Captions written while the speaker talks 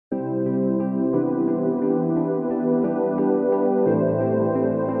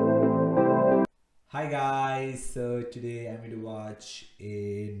Hi guys, so today I'm going to watch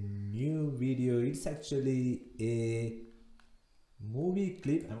a new video. It's actually a movie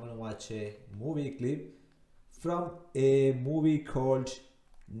clip. I'm going to watch a movie clip from a movie called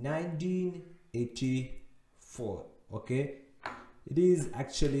 1984. Okay, it is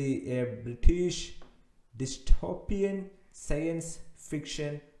actually a British dystopian science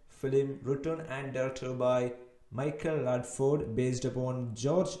fiction film written and directed by Michael Radford based upon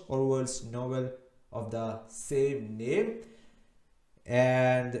George Orwell's novel of the same name.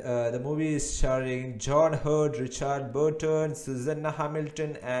 And the movie is starring John Hurt, Richard Burton, Suzanna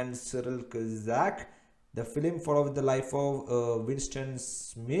Hamilton, and Cyril Cusack. The film follows the life of Winston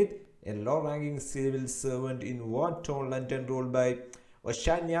Smith, a low-ranking civil servant in war-torn London, ruled by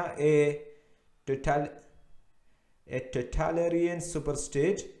Oceania, total, a totalitarian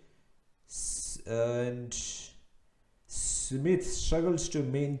superstate. And Smith struggles to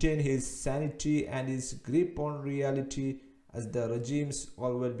maintain his sanity and his grip on reality as the regime's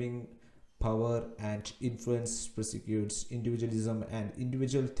overwhelming power and influence persecutes individualism and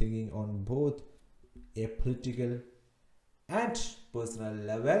individual thinking on both a political and personal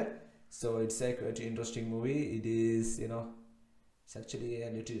level. So it's a quite interesting movie. It is, it's actually a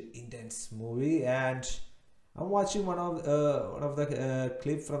little intense movie, and I'm watching one of the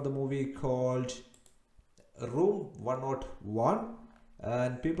clip from the movie called Room 101,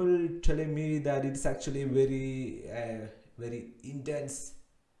 and people telling me that it's actually very intense,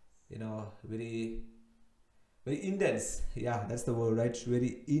 very intense. Yeah, that's the word, right?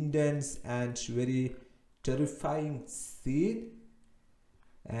 Very intense and very terrifying scene.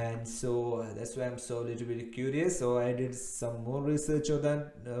 And so that's why I'm so little bit curious. So I did some more research on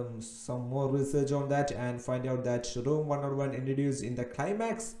that, and find out that Room 101 introduced in the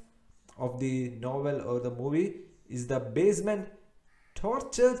climax of the novel or the movie is the basement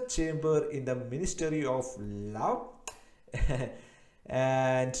torture chamber in the Ministry of Love.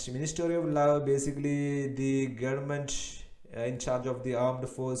 And Ministry of Love, basically the government in charge of the armed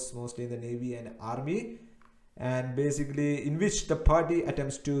force, mostly in the Navy and Army, and basically in which the party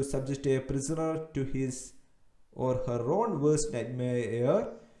attempts to subject a prisoner to his or her own worst nightmare,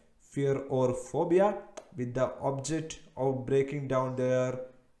 fear or phobia, with the object of breaking down their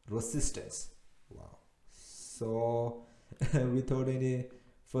resistance. Wow. So without any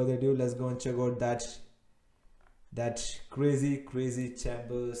further ado, let's go and check out that crazy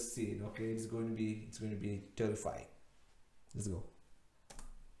chamber scene. Okay, it's going to be terrifying. Let's go.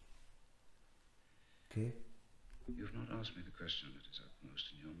 Okay. You've not asked me the question that is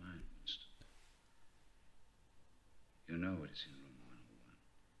upmost in your mind, Winston. You know what is in room 101.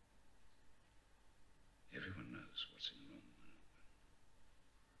 Everyone knows what's in room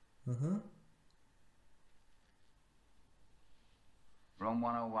 101. Room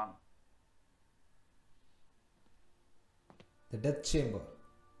 101. The death chamber.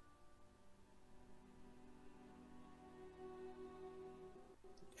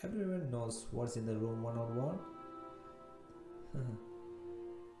 Everyone knows what's in the room 101.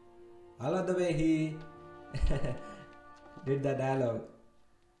 I love the way he did that dialogue.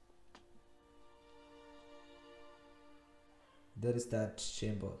 There is that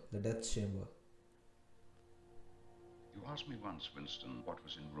chamber, the death chamber. You asked me once, Winston, what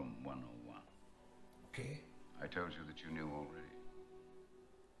was in room 101. Okay. I told you that you knew already.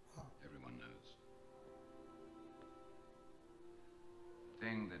 Everyone knows. The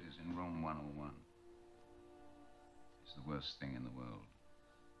thing that is in room 101 is the worst thing in the world.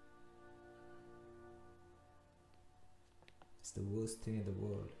 It's the worst thing in the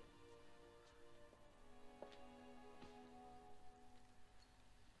world.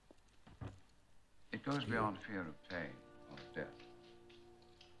 It goes beyond fear of pain or of death.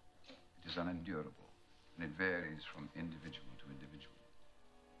 It is unendurable, and it varies from individual to individual.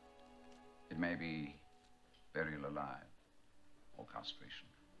 It may be burial alive, or castration,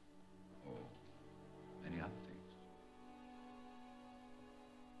 or many other things.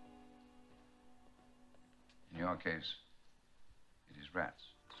 In your case, it is rats.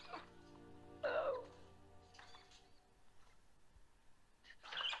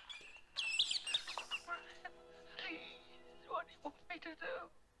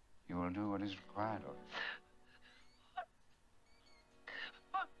 You will do what is required of you.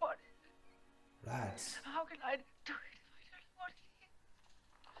 What? Rats. How can I do it if I don't want it?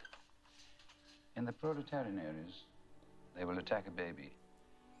 In the proletarian areas, they will attack a baby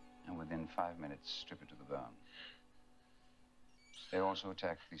and within 5 minutes strip it to the bone. They also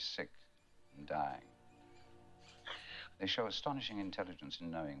attack the sick and dying. They show astonishing intelligence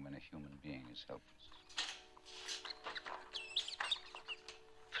in knowing when a human being is helpless.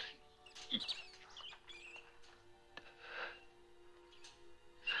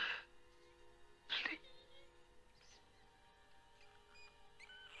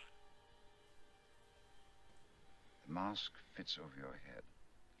 The mask fits over your head,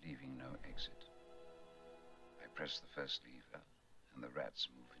 leaving no exit. I press the first lever, and the rats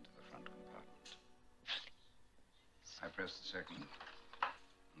move into the front compartment. I press the second,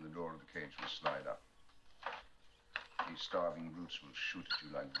 and the door of the cage will slide up. These starving brutes will shoot at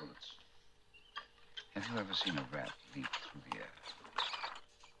you like bullets. Have you ever seen a rat leap through the air?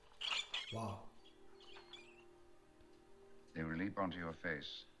 Wow. They will leap onto your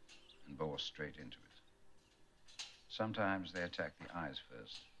face and bore straight into it. Sometimes they attack the eyes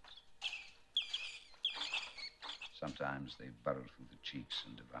first. Sometimes they burrow through the cheeks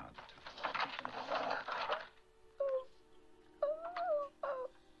and devour the tongue.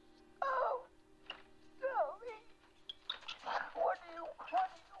 Tell me. What do you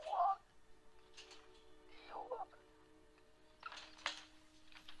want? You want?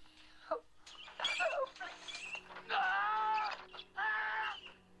 Oh, please.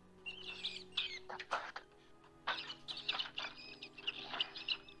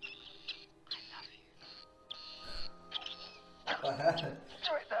 What happened?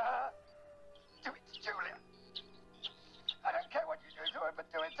 Do it to her. Do it to Julia. I don't care what you do to her, but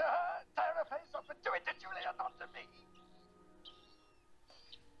do it to her. Tear her face off, but do it to Julia, not to me.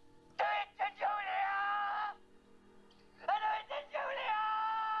 Do it to Julia! Do it to Julia!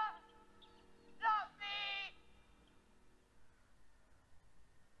 Not me!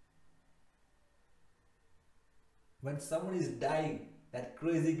 When someone is dying, that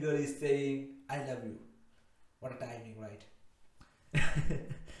crazy girl is saying, I love you. What a timing, right?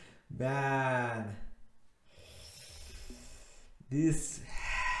 Man, these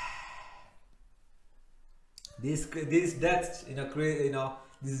deaths,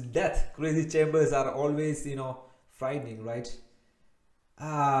 these death crazy chambers are always, frightening, right?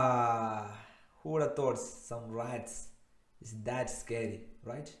 Who would have thought some rats is that scary,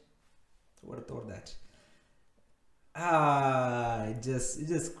 right? Who would have thought that? It's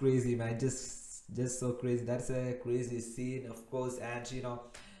just crazy, man. Just so crazy. That's a crazy scene, of course. And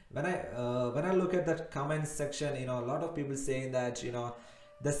when I look at that comment section, a lot of people saying that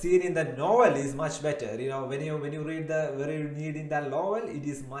the scene in the novel is much better. When you read in that novel, it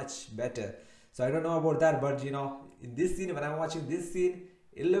is much better. So I don't know about that, but in this scene, when I'm watching this scene,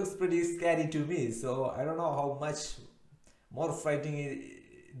 it looks pretty scary to me. So I don't know how much more frightening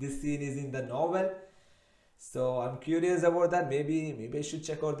this scene is in the novel. So I'm curious about that. Maybe I should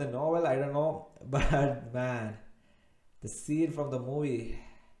check out the novel. I don't know, but man, the scene from the movie.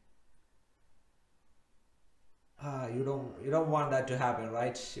 You don't want that to happen,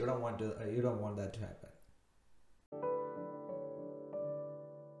 right? You don't want that to happen.